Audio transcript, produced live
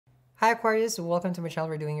Hi Aquarius, welcome to my channel.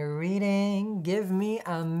 We're doing a reading. Give me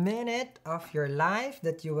a minute of your life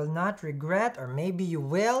that you will not regret, or maybe you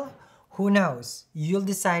will. Who knows? You'll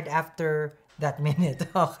decide after that minute.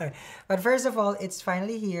 Okay. But first of all, it's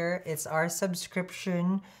finally here. It's our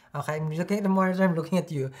subscription. Okay, I'm looking at the monitor, I'm looking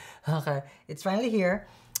at you. Okay, it's finally here.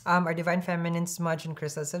 Our Divine Feminine Smudge and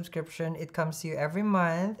Crystal subscription. It comes to you every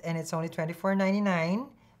month and it's only $24.99.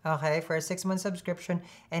 Okay, for a 6-month subscription,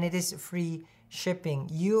 and it is free shipping,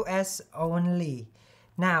 US only.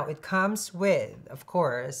 Now it comes with, of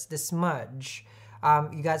course, the smudge.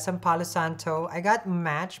 You got some Palo Santo. I got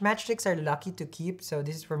matchsticks are lucky to keep, so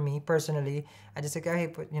this is for me personally. I just like, hey,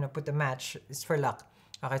 put the match. It's for luck.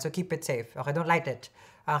 Okay, so keep it safe. Okay, don't light it.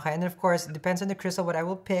 Okay, and then of course it depends on the crystal what I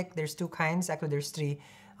will pick. There's 2 kinds. Actually, there's 3.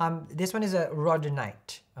 This one is a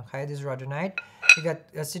rhodonite. Okay, this is rhodonite. You got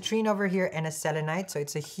a citrine over here and a selenite, so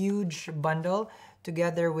it's a huge bundle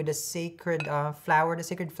together with a sacred flower. The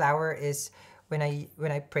sacred flower is when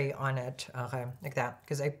I pray on it, okay, like that.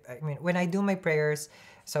 Because I mean, when I do my prayers,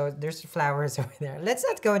 so there's flowers over there. Let's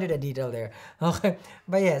not go into the detail there, okay.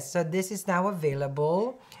 But yes, so this is now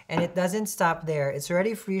available, and it doesn't stop there. It's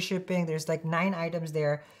already free shipping. There's like 9 items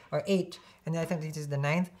there, or 8, and I think this is the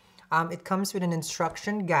 9th. It comes with an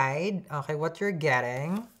instruction guide, okay, what you're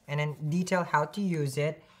getting, and then detail how to use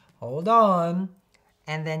it. Hold on.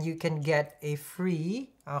 And then you can get a free,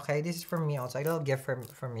 okay, this is for me also, a little gift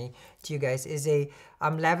for me to you guys, is a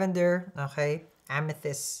lavender, okay,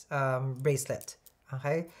 amethyst bracelet,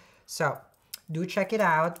 okay. So do check it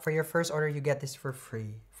out. For your first order, you get this for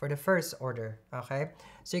free for the first order, okay.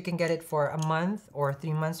 So you can get it for a month or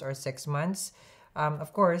 3 months or 6 months.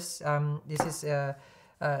 Of course, this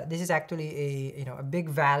is actually a big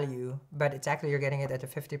value, but it's actually, you're getting it at a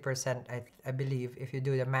 50%, I believe, if you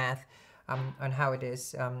do the math on how it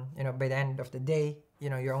is. By the end of the day,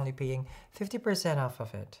 you're only paying 50% off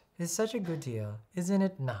of it. It's such a good deal, isn't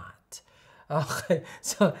it not? Okay,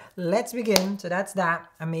 so let's begin. So that's that.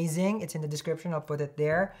 Amazing. It's in the description. I'll put it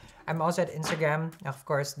there. I'm also at Instagram, of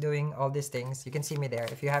course, doing all these things. You can see me there.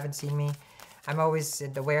 If you haven't seen me, I'm always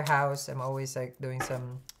in the warehouse. I'm always like doing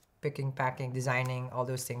some picking, packing, designing, all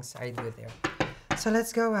those things. I do it there. So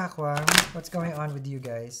let's go, Aqua. What's going on with you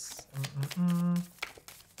guys?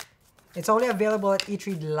 It's only available at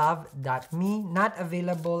eatreadlove.me, not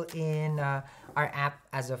available in our app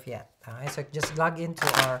as of yet. So just log into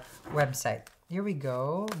our website. Here we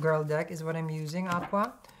go. Girl deck is what I'm using,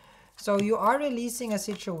 Aqua. So you are releasing a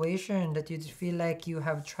situation that you feel like you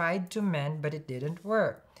have tried to mend, but it didn't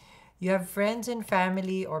work. You have friends and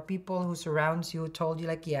family or people who surrounds you who told you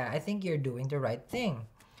like, yeah, I think you're doing the right thing.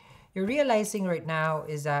 You're realizing right now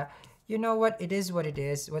is that, you know what, it is what it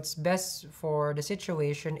is. What's best for the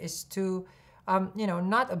situation is to,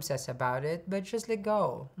 not obsess about it, but just let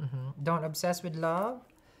go. Don't obsess with love.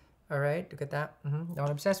 All right, look at that. Don't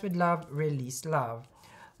obsess with love, release love.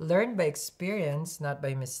 Learn by experience, not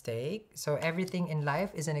by mistake. So everything in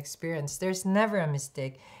life is an experience. There's never a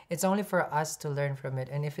mistake. It's only for us to learn from it.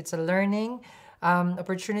 And if it's a learning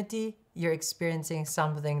opportunity, you're experiencing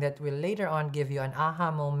something that will later on give you an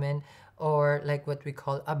aha moment, or like what we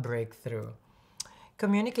call a breakthrough.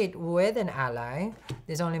 Communicate with an ally.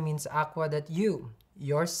 This only means, Aqua, that you,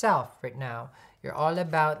 yourself right now, you're all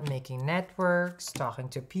about making networks, talking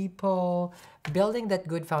to people, building that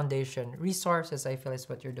good foundation. Resources, I feel, is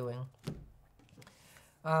what you're doing.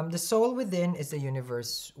 The soul within is the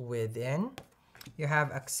universe within. You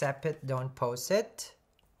have accept it, don't post it.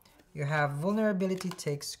 You have vulnerability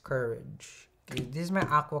takes courage. Okay, this is my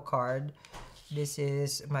Aqua card. This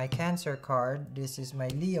is my Cancer card. This is my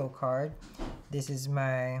Leo card. This is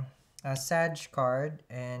my Sag card.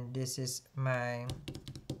 And this is my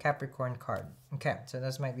Capricorn card. Okay, so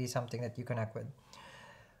this might be something that you connect with.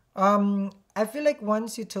 I feel like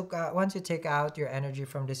once you take out your energy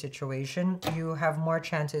from the situation, you have more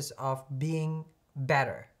chances of being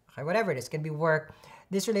better. Okay, whatever it is, can be work.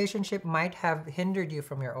 This relationship might have hindered you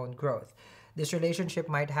from your own growth. This relationship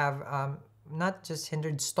might have not just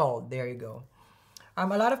hindered, stalled. There you go. A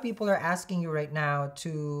lot of people are asking you right now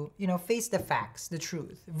to, face the facts, the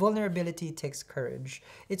truth. Vulnerability takes courage.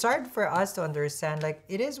 It's hard for us to understand, like,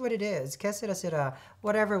 it is what it is. Que sera sera,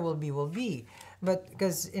 whatever will be, will be. But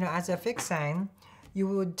because, as a fixed sign, you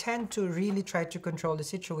would tend to really try to control the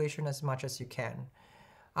situation as much as you can.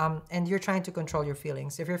 And you're trying to control your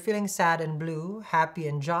feelings. If you're feeling sad and blue, happy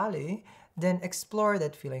and jolly, then explore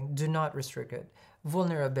that feeling. Do not restrict it.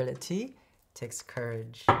 Vulnerability takes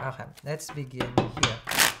courage. Okay, let's begin here.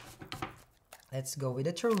 Let's go with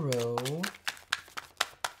the tarot.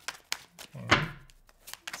 Okay.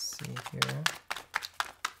 Let's see here.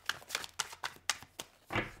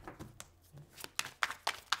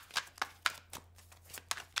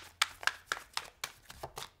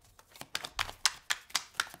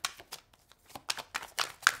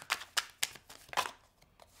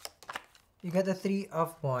 you got the Three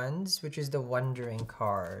of Wands, which is the wandering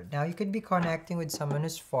card. Now, you could be connecting with someone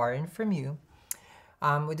who's foreign from you.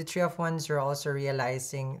 With the Three of Wands, you're also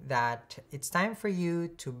realizing that it's time for you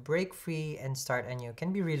to break free and start anew.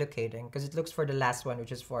 Can be relocating, because it looks for the last one,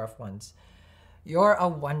 which is Four of Wands. You're a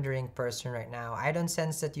wandering person right now. I don't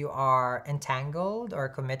sense that you are entangled or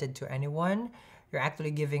committed to anyone. You're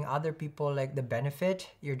actually giving other people like the benefit.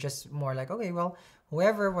 You're just more like, okay, well,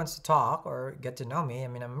 whoever wants to talk or get to know me, I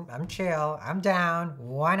mean, I'm chill, I'm down,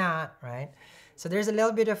 why not, right? So there's a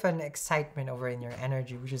little bit of an excitement over in your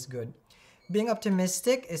energy, which is good. Being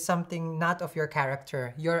optimistic is something not of your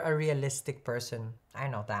character. You're a realistic person. I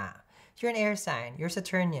know that. You're an air sign. You're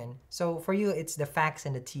Saturnian. So for you, it's the facts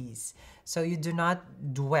and the teas. So you do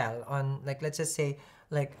not dwell on, like, let's just say,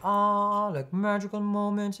 like, like magical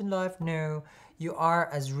moments in life. No, you are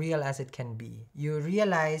as real as it can be. You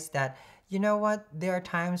realize that, you know what? There are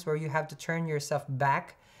times where you have to turn yourself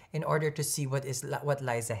back in order to see what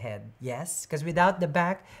lies ahead. Yes, because without the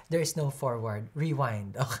back, there is no forward.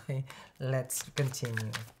 Rewind. Okay, let's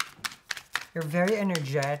continue. You're very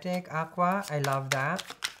energetic, Aqua. I love that.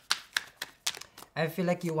 I feel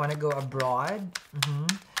like you want to go abroad.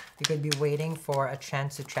 You could be waiting for a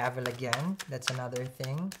chance to travel again. That's another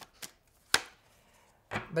thing.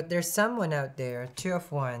 But there's someone out there, Two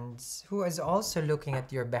of Wands, who is also looking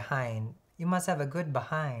at your behind. You must have a good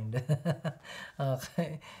behind.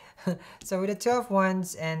 Okay. So with the Two of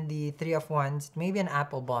Wands and the Three of Wands, maybe an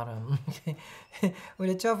apple bottom. With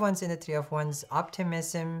the Two of Wands and the Three of Wands,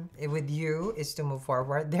 optimism with you is to move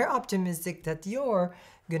forward. They're optimistic that you're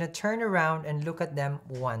gonna turn around and look at them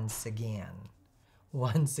once again.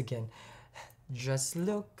 Once again. Just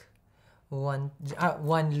look. One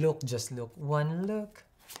look, just look. One look.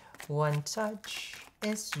 One touch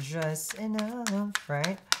is just enough,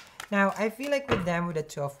 right? Now, I feel like with them, with the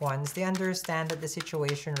Two of Wands, they understand that the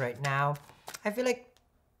situation right now, I feel like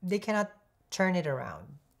they cannot turn it around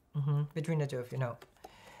between the two of you. No.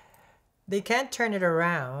 They can't turn it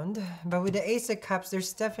around, but with the Ace of Cups,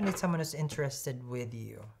 there's definitely someone who's interested with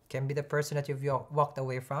you. Can be the person that you've walked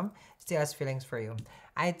away from, still has feelings for you.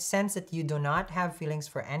 I sense that you do not have feelings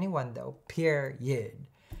for anyone though, period.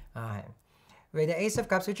 With the Ace of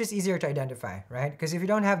Cups, which is easier to identify, right? Because if you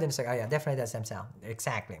don't have them, it's like, oh yeah, definitely that's themselves.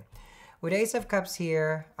 Exactly. With the Ace of Cups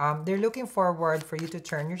here, they're looking forward for you to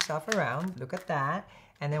turn yourself around. Look at that.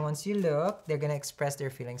 And then once you look, they're going to express their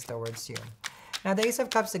feelings towards you. Now, the Ace of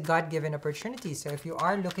Cups is a God-given opportunity. So if you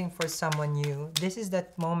are looking for someone new, this is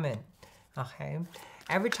that moment, okay?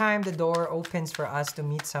 Every time the door opens for us to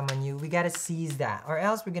meet someone new, we got to seize that. Or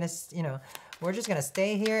else we're going to, you know, we're just going to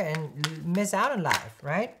stay here and miss out on life,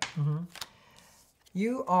 right?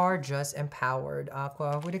 You are just empowered,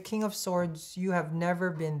 Aqua. With the King of Swords, you have never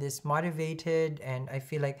been this motivated, and I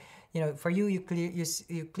feel like, you know, for you, you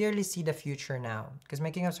clearly see the future now. Because my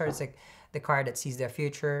King of Swords is like the card that sees the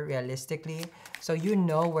future realistically. So you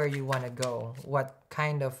know where you want to go, what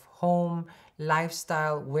kind of home,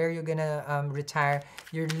 lifestyle, where you're gonna retire.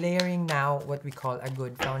 You're layering now what we call a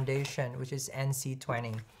good foundation, which is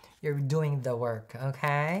NC20. You're doing the work,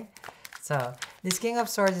 okay? So this King of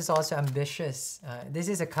Swords is also ambitious. This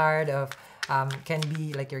is a card of, can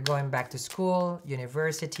be like you're going back to school,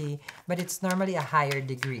 university, but it's normally a higher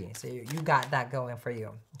degree. So you got that going for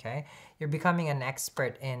you, okay? You're becoming an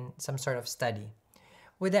expert in some sort of study.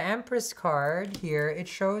 With the Empress card here, it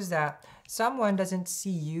shows that someone doesn't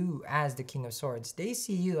see you as the King of Swords. They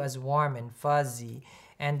see you as warm and fuzzy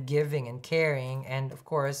and giving and caring. And of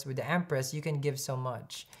course, with the Empress, you can give so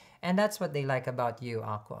much. And that's what they like about you,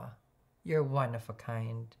 Aqua. You're one of a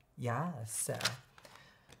kind. Yes.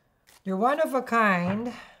 You're one of a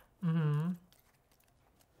kind.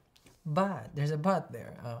 But, there's a but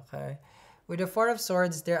there, okay? With the Four of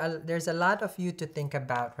Swords, there's a lot of you to think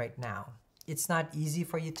about right now. It's not easy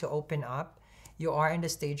for you to open up. You are in the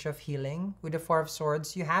stage of healing. With the Four of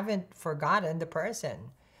Swords, you haven't forgotten the person.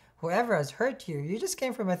 Whoever has hurt you, you just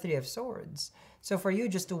came from a Three of Swords. So for you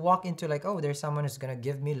just to walk into like, oh, there's someone who's going to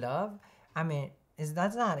give me love. I mean,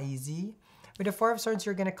 that's not easy. With the Four of Swords,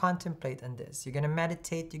 you're going to contemplate on this. You're going to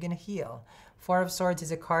meditate. You're going to heal. Four of Swords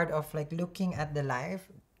is a card of like looking at the life.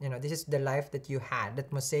 You know, this is the life that you had.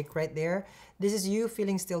 That mosaic right there. This is you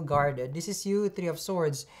feeling still guarded. This is you, Three of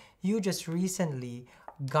Swords. You just recently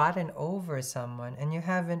gotten over someone and you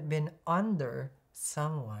haven't been under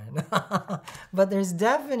someone. But there's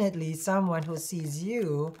definitely someone who sees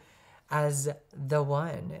you as the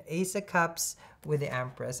one. Ace of Cups with the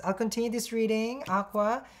Empress. I'll continue this reading,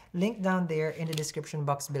 Aqua. Link down there in the description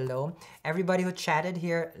box below. Everybody who chatted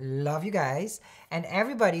here, love you guys. And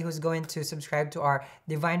everybody who's going to subscribe to our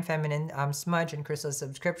Divine Feminine Smudge and Crystal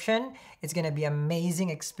subscription, it's going to be an amazing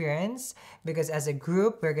experience because as a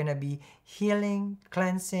group, we're going to be healing,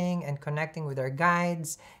 cleansing, and connecting with our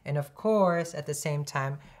guides. And of course, at the same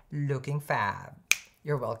time, looking fab.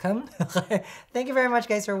 You're welcome. Thank you very much,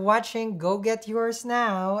 guys, for watching. Go get yours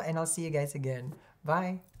now, and I'll see you guys again.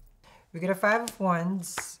 Bye. We got a Five of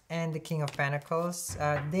Wands and the King of Pentacles.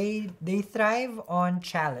 They thrive on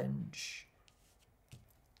challenge.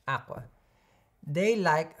 Aqua. They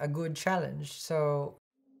like a good challenge. So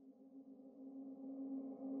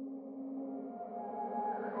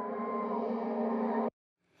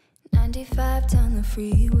 95 down the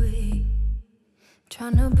freeway,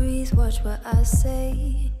 tryna breathe, watch what I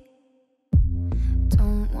say.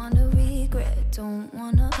 Don't wanna regret, don't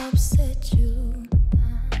wanna upset you.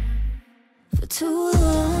 For too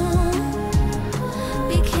long,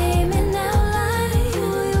 became an outline who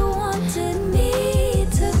you wanted me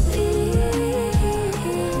to be.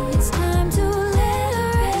 It's time to let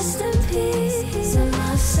her rest in peace. Set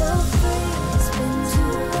myself free, it's been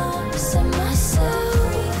too long. Set myself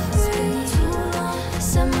free, too long.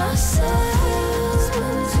 Set myself.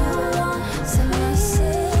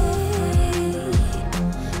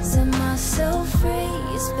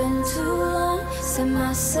 Set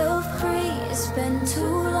myself free, it's been too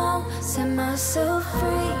long. Set myself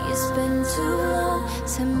free, it's been too long.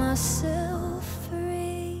 Set myself